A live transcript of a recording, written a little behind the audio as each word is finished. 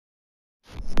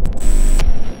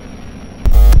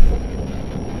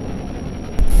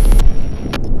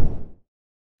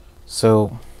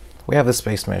So we have the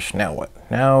space mesh. Now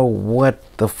what? Now what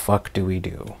the fuck do we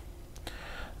do?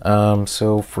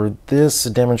 So for this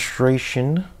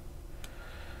demonstration,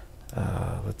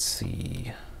 let's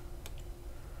see.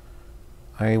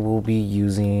 I will be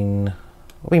using.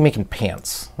 I'll be making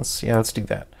pants. Let's do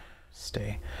that.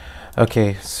 Stay.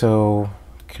 Okay, so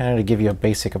kind of to give you a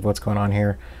basic of what's going on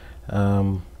here.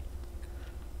 To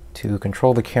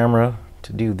control the camera,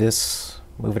 to do this,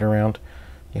 move it around,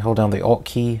 you hold down the Alt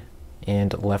key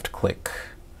and left click,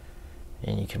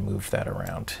 and you can move that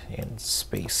around in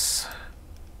space.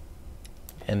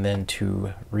 And then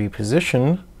to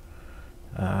reposition,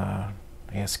 I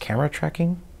guess camera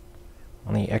tracking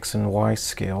on the X and Y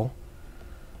scale,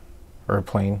 or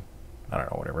plane, I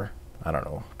don't know, whatever, I don't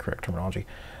know correct terminology.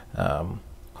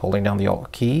 Holding down the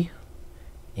Alt key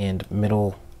and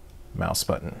middle mouse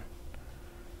button.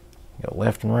 Go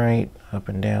left and right, up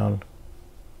and down.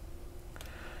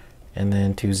 And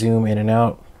then to zoom in and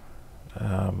out,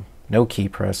 no key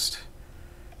pressed,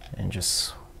 and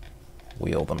just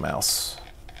wheel the mouse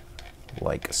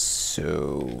like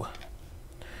so.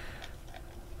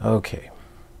 Okay.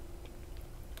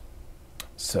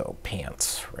 So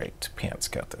pants, right? Pants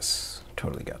got this.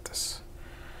 Totally got this.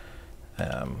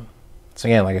 So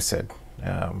again, like I said,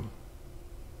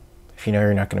 if you know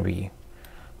you're not going to be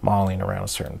modeling around a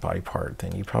certain body part,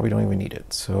 then you probably don't even need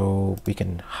it. So we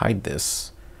can hide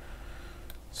this.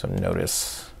 So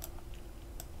notice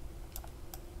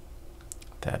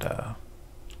that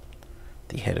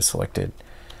the head is selected.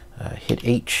 Hit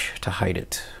H to hide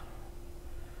it.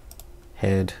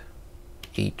 Head,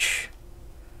 H.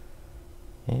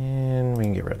 And we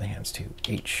can get rid of the hands too.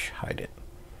 H, hide it.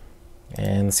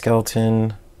 And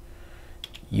skeleton,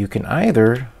 you can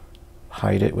either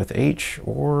hide it with H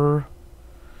or,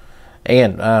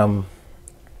 and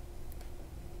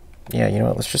yeah, you know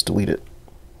what, let's just delete it.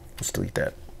 Let's delete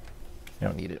that. You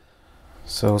don't need it.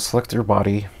 So select your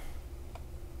body.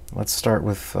 Let's start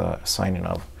with assigning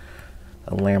a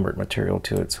Lambert material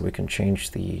to it so we can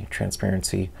change the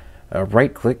transparency.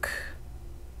 Right click,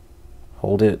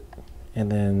 hold it,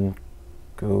 and then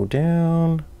go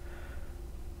down.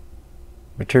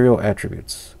 Material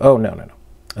attributes. Oh, no.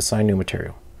 Assign new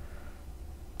material.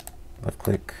 Left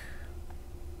click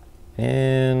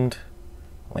and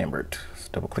Lambert.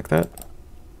 Just double click that.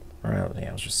 Or yeah,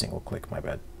 it was just single click, my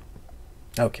bad.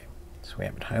 Okay, so we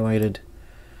have it highlighted.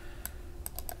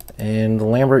 And the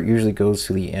Lambert usually goes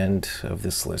to the end of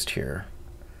this list here.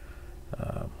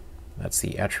 That's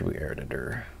the attribute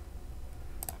editor.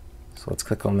 So let's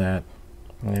click on that,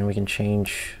 and then we can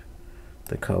change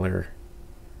the color.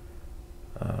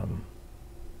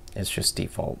 It's just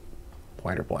default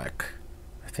white or black.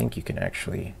 I think you can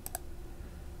actually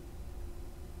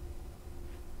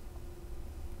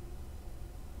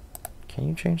can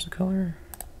you change the color?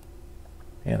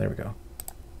 Yeah, there we go.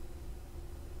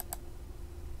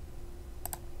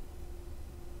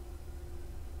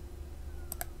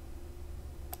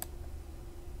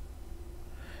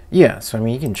 Yeah, so I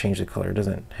mean, you can change the color. It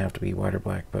doesn't have to be white or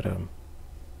black, but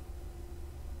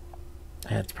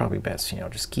it's probably best, you know,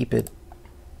 just keep it,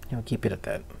 you know, keep it at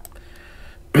that.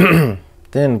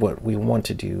 Then what we want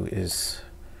to do is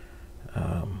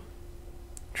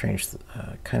change,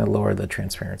 kind of lower the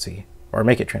transparency, or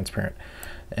make it transparent.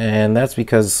 And that's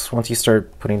because once you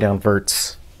start putting down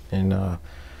verts and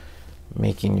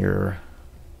making your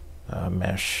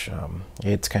mesh,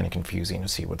 it's kind of confusing to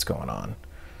see what's going on.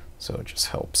 So it just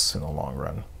helps in the long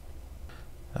run.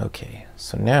 Okay,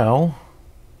 so now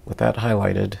with that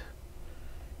highlighted,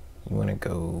 you want to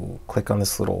go click on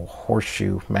this little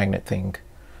horseshoe magnet thing,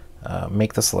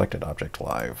 make the selected object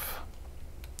live.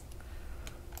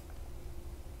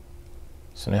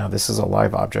 So now this is a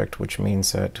live object, which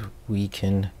means that we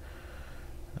can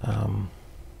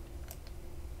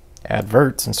add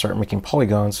verts and start making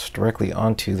polygons directly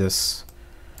onto this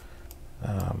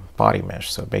body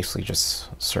mesh. So it basically just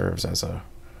serves as a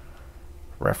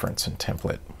reference and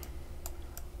template.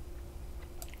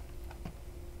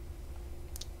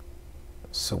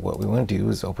 So what we want to do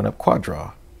is open up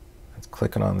QuadDraw. Let's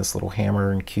click on this little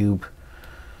hammer and cube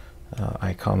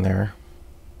icon there,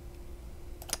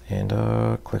 and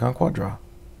click on QuadDraw.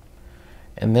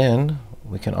 And then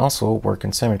we can also work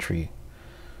in symmetry.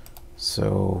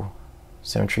 So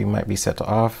symmetry might be set to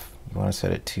off. You want to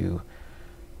set it to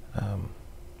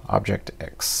Object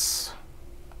X.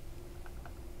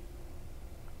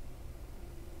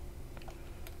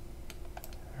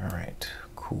 All right,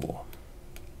 cool.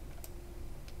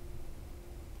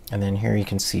 And then here you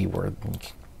can see where, you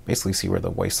can basically see where the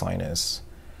waistline is,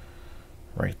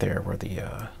 right there where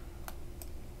the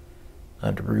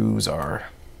underoos are.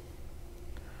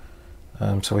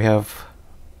 So we have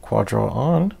quad draw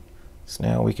on. So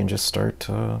now we can just start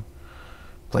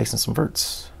placing some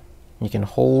verts. You can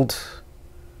hold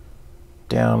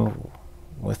down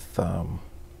with the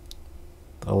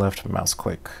left mouse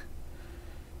click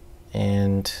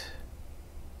and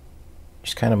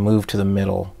just kind of move to the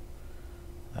middle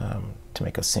to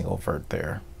make a single vert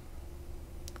there,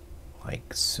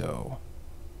 like so.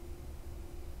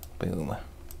 Boom.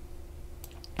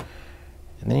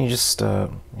 And then you just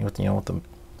with the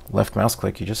left mouse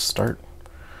click, you just start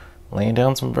laying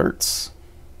down some verts.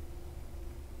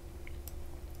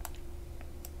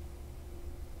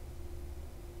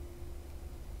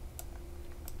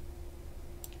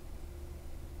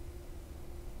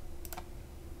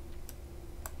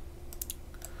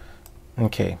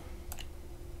 Okay.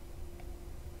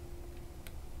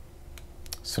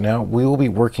 So now we will be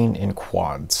working in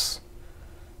quads.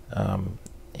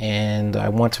 And I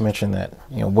want to mention that,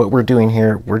 what we're doing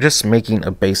here, we're just making a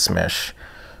base mesh.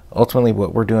 Ultimately,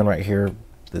 what we're doing right here,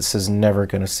 this is never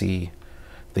going to see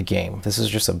the game. This is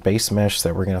just a base mesh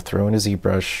that we're going to throw in a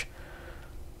ZBrush,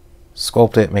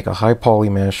 sculpt it, make a high poly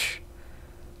mesh,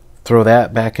 throw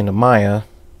that back into Maya,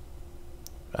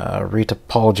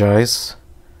 retopologize,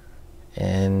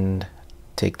 and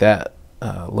take that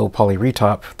low poly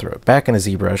retop, throw it back into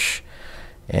ZBrush,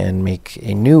 and make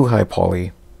a new high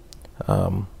poly,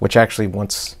 which actually when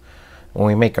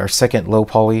we make our second low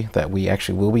poly that we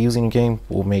actually will be using in game,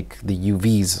 we'll make the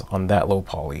UVs on that low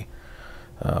poly.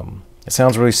 It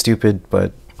sounds really stupid,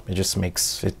 but it just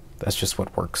makes it, that's just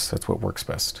what works. That's what works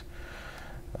best.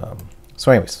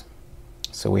 So anyways,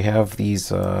 so we have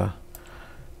these, we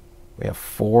have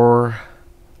 4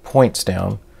 points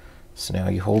down. So now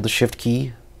you hold the shift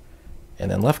key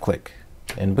and then left click,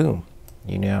 and boom,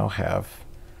 you now have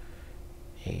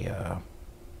a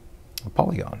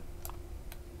polygon.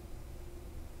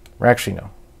 Or actually, no,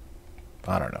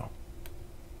 I don't know.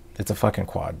 It's a fucking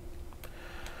quad.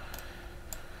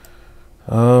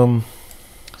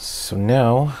 So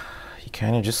now you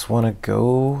kind of just want to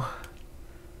go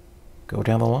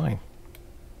down the line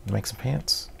and make some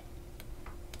pants.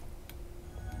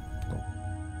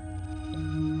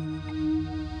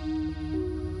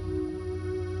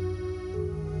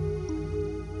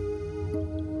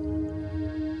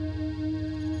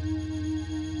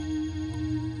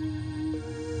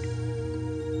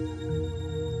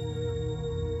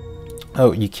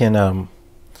 Oh, you can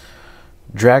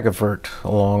drag a vert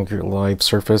along your live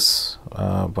surface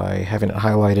by having it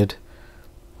highlighted,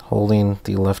 holding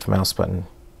the left mouse button,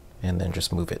 and then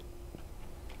just move it.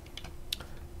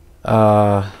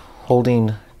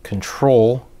 Holding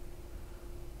Control,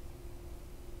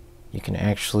 you can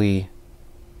actually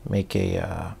make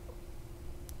a,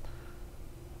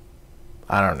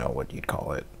 I don't know what you'd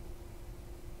call it.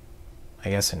 I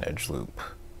guess an edge loop,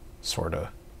 sorta.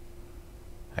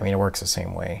 I mean, it works the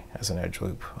same way as an edge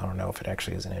loop. I don't know if it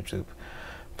actually is an edge loop.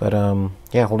 But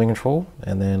yeah, holding Control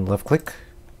and then left click,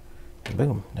 and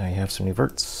boom, now you have some new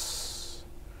verts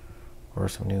or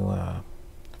some new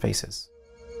faces.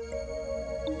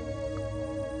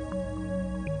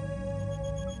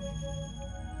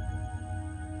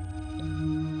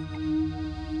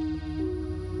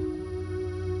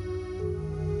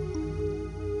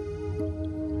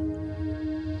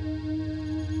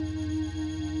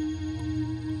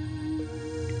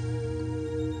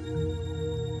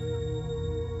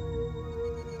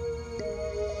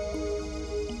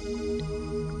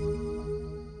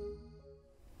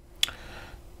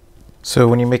 So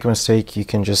when you make a mistake, you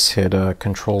can just hit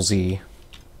Control Z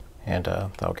and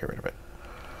that'll get rid of it.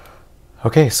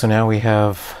 Okay, so now we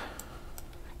have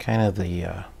kind of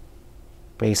the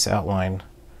base outline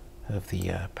of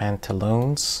the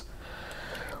pantaloons.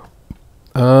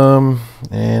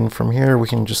 And from here we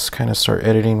can just kind of start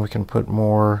editing. We can put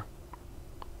more,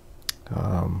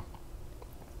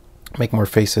 make more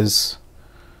faces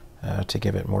to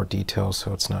give it more detail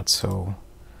so it's not so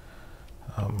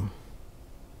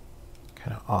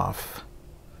kind of off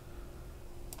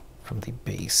from the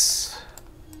base.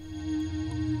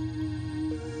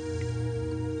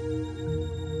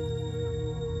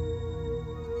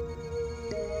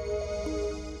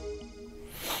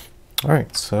 All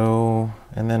right, so,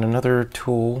 and then another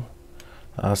tool,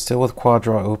 still with Quad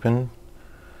Draw open.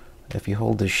 If you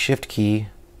hold the Shift key,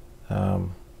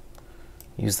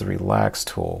 use the Relax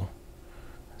tool.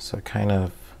 So it kind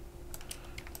of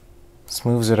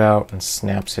smooths it out and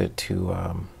snaps it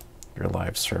to your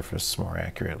live surface more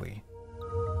accurately.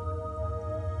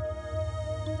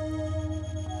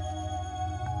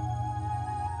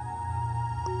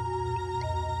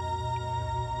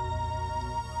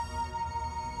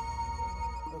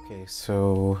 Okay,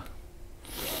 so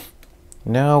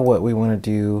Now what we want to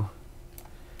do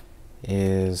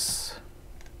is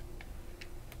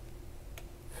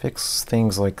fix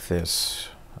things like this.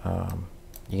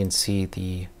 You can see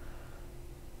the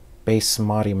base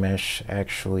Madi mesh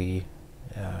actually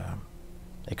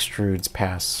extrudes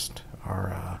past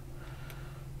our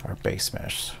base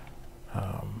mesh.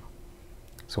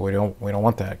 So we don't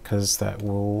want that, because that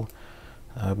will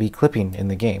be clipping in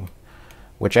the game,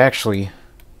 which actually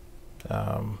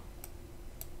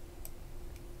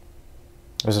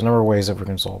there's a number of ways that we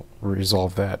can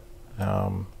resolve that.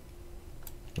 The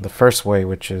first way,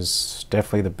 which is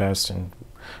definitely the best and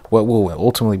what we'll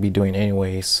ultimately be doing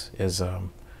anyways, is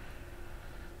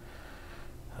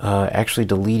actually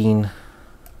deleting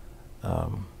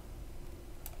the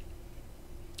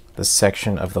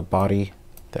section of the body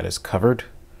that is covered.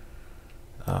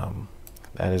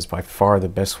 That is by far the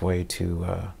best way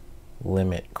to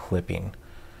limit clipping.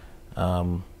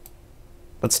 But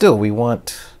still, we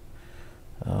want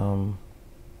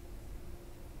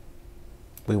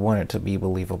it to be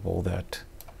believable that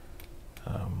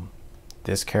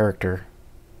this character,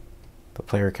 the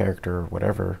player character or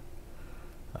whatever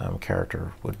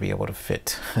character, would be able to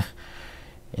fit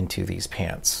into these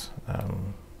pants.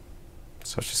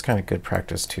 So it's just kind of good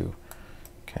practice to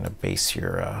kind of base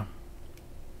your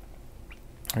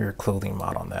clothing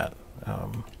mod on that.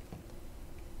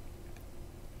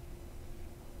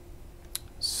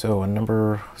 So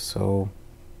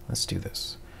let's do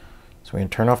this. So we can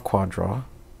turn off quad draw,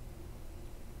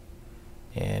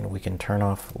 and we can turn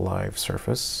off live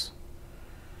surface,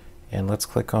 and let's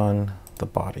click on the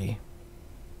body.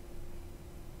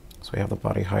 So we have the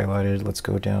body highlighted. Let's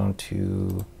go down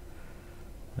to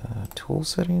tool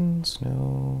settings.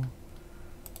 No.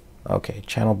 Okay,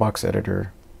 channel box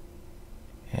editor,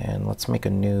 and let's make a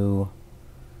new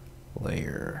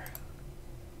layer.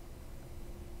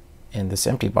 And this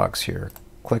empty box here,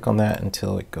 click on that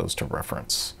until it goes to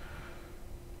reference.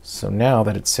 So now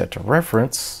that it's set to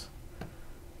reference,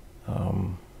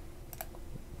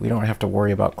 we don't have to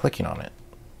worry about clicking on it.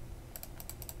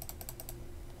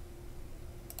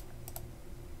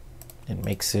 It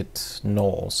makes it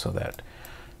null, so that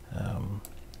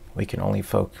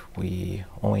we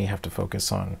only have to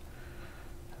focus on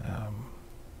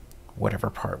whatever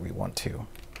part we want to.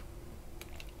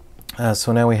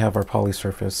 So now we have our poly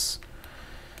surface,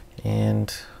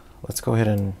 and let's go ahead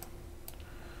and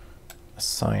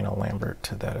assign a Lambert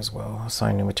to that as well.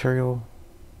 Assign new material,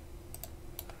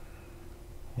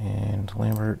 and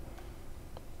Lambert,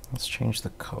 let's change the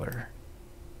color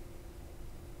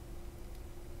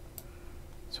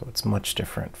so it's much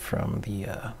different from the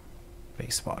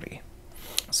base body.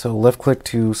 So left click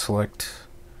to select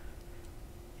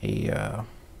a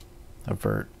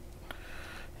vert,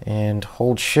 and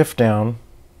hold shift down,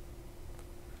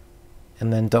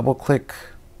 and then double click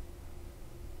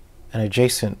an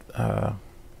adjacent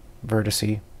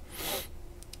vertice,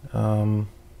 and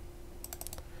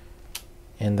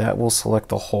that will select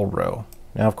the whole row.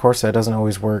 Now of course that doesn't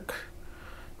always work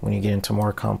when you get into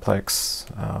more complex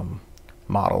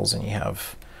models and you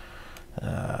have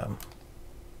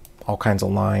all kinds of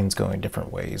lines going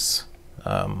different ways,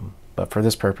 but for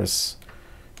this purpose,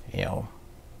 you know,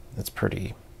 it's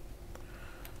pretty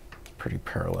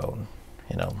parallel,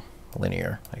 you know,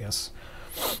 linear, I guess.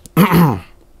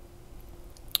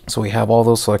 So we have all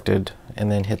those selected,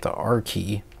 and then hit the R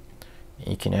key, and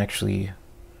you can actually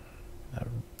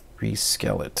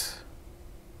rescale it.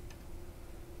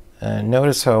 And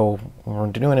notice how when we're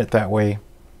doing it that way,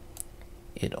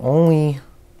 it only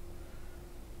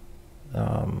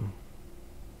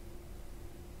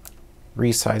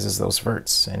resizes those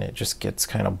verts, and it just gets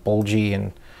kind of bulgy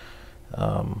and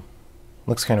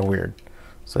looks kind of weird.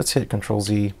 So let's hit Control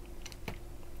Z.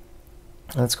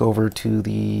 Let's go over to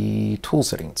the tool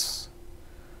settings.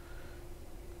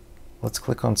 Let's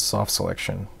click on soft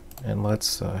selection, and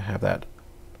let's have that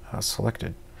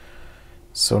selected.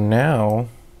 So now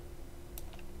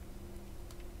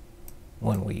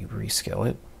when we rescale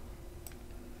it,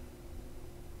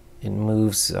 it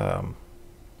moves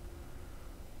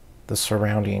the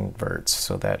surrounding verts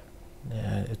so that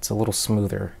it's a little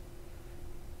smoother.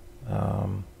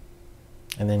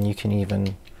 And then you can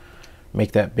even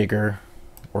make that bigger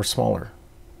or smaller.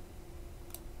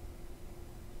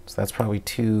 So that's probably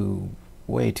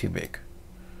way too big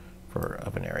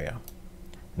of an area.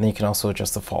 And then you can also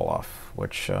adjust the fall off,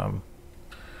 which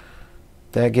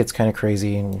that gets kind of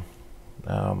crazy, and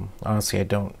honestly I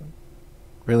don't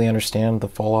really understand the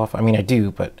fall off. I mean, I do,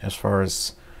 but as far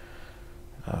as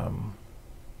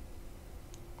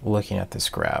looking at this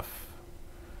graph,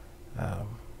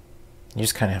 you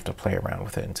just kind of have to play around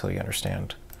with it until you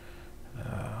understand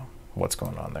what's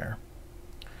going on there.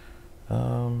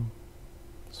 So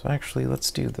actually,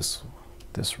 let's do this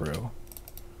row.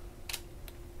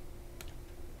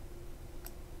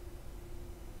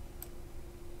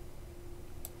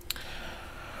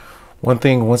 One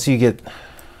thing, once you get,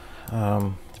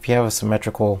 if you have a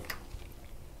symmetrical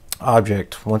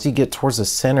object, once you get towards the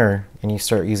center and you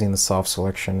start using the soft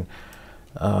selection,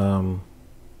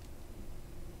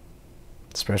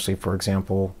 especially for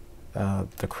example,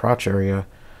 the crotch area,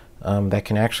 that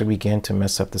can actually begin to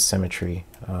mess up the symmetry.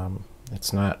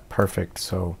 It's not perfect,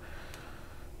 so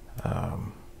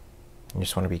you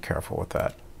just want to be careful with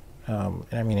that. And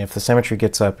I mean, if the symmetry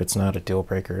gets up, it's not a deal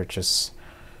breaker. It just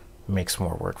makes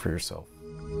more work for yourself.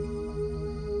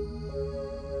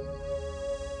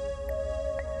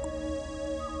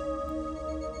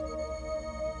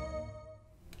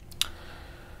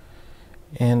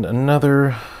 And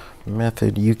another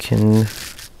method you can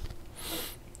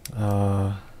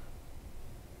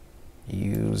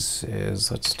use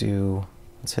is, let's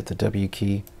hit the W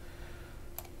key.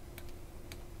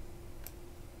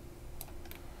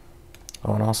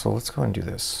 Oh, and also let's go and do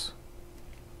this.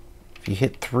 If you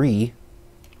hit 3,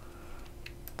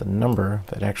 the number,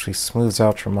 that actually smooths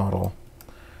out your model,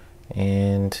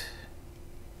 and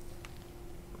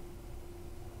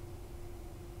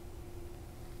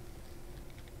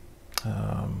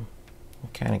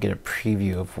kind of get a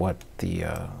preview of what the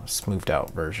smoothed out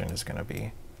version is going to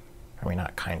be. I mean,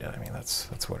 not kind of, I mean,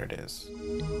 that's what it is.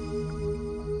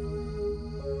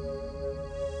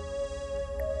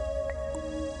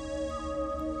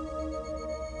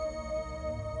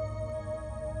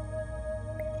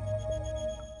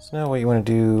 So now what you want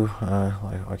to do,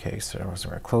 okay, so I was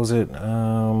going to close it.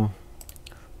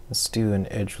 Let's do an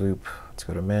edge loop. Let's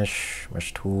go to Mesh,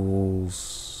 Mesh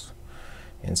Tools,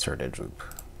 Insert Edge Loop.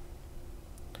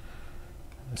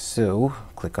 So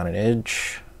click on an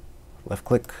edge, left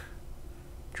click,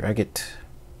 drag it.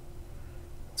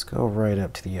 Let's go right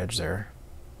up to the edge there.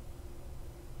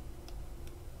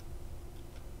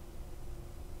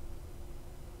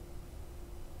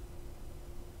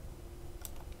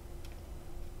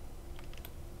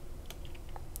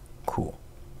 Cool.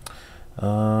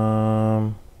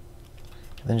 Then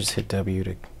just hit W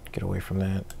to get away from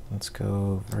that. Let's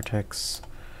go vertex,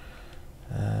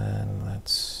 and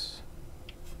let's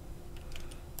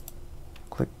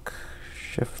click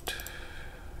shift,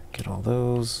 get all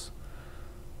those.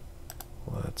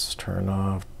 Let's turn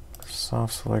off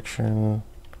soft selection.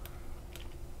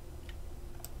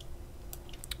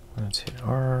 Let's hit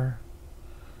R,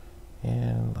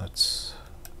 and let's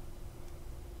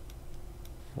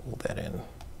fold that in.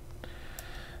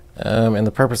 And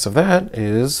the purpose of that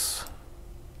is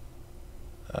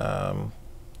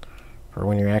for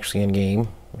when you're actually in game,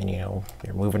 and you know,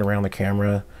 you're moving around the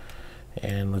camera,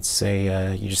 and let's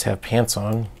say you just have pants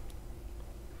on,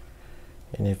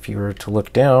 and if you were to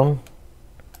look down,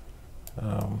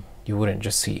 you wouldn't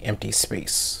just see empty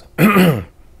space, because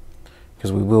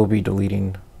we will be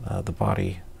deleting the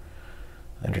body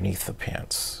underneath the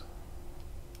pants.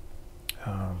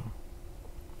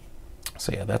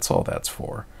 So yeah, that's all that's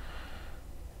for.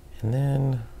 And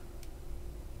then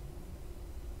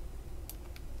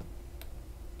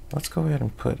let's go ahead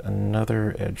and put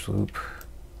another edge loop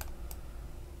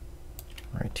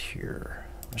right here.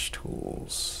 Mesh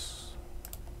Tools.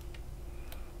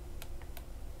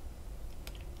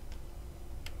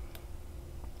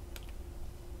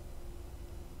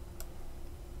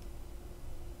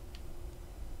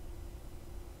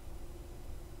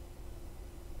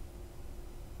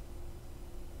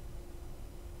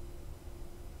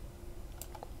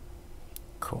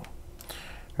 Cool.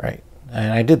 All right,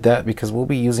 and I did that because we'll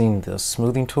be using the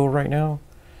smoothing tool right now.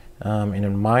 And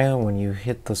in Maya, when you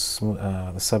hit the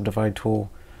subdivide tool,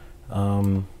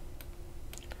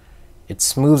 it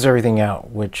smooths everything out,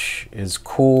 which is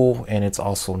cool, and it's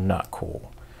also not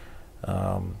cool.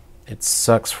 It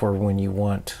sucks for when you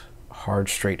want hard,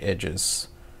 straight edges.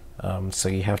 So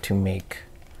you have to make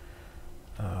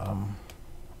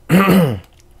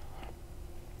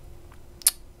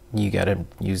you gotta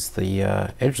use the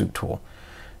edge loop tool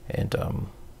and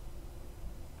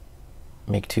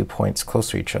make 2 points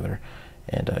close to each other,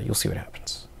 and you'll see what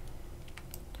happens.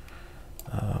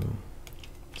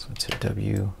 So let's hit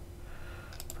W,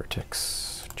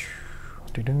 vertex.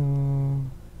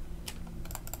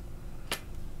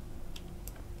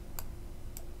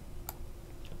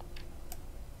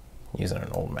 Using an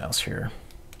old mouse here,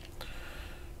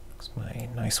 because my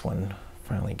nice one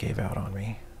finally gave out on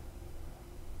me.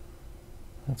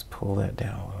 Let's pull that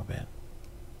down a little bit.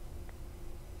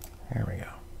 There we go.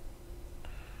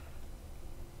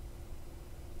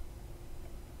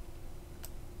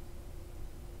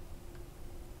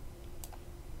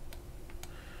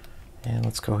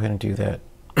 let's go ahead and do that.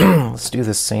 Let's do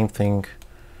the same thing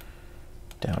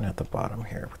down at the bottom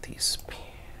here with these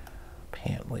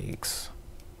pant legs.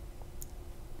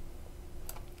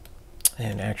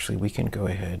 And actually we can go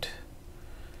ahead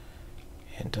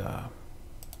and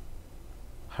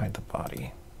hide the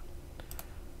body.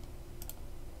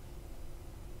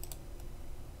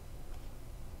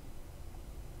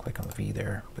 Click on the V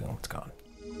there, boom, it's gone.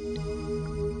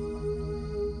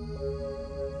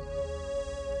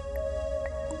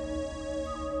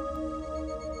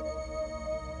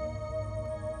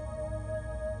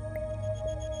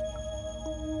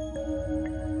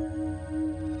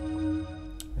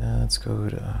 Let's go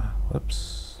to,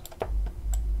 whoops,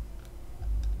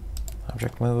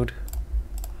 object mode,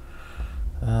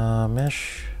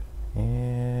 mesh,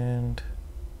 and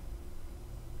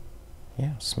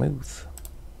yeah, smooth.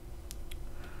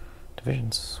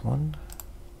 Divisions 1.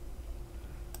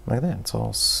 Look at that, it's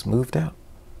all smoothed out.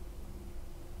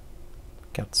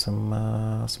 Got some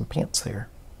pants there.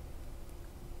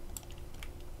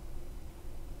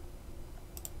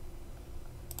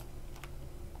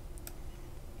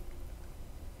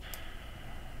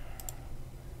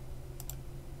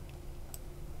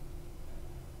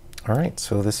 All right,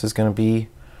 so this is going to be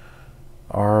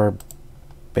our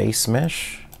base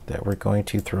mesh that we're going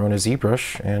to throw in a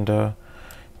ZBrush and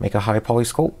make a high poly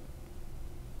sculpt.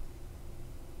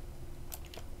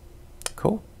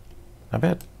 Cool, not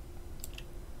bad.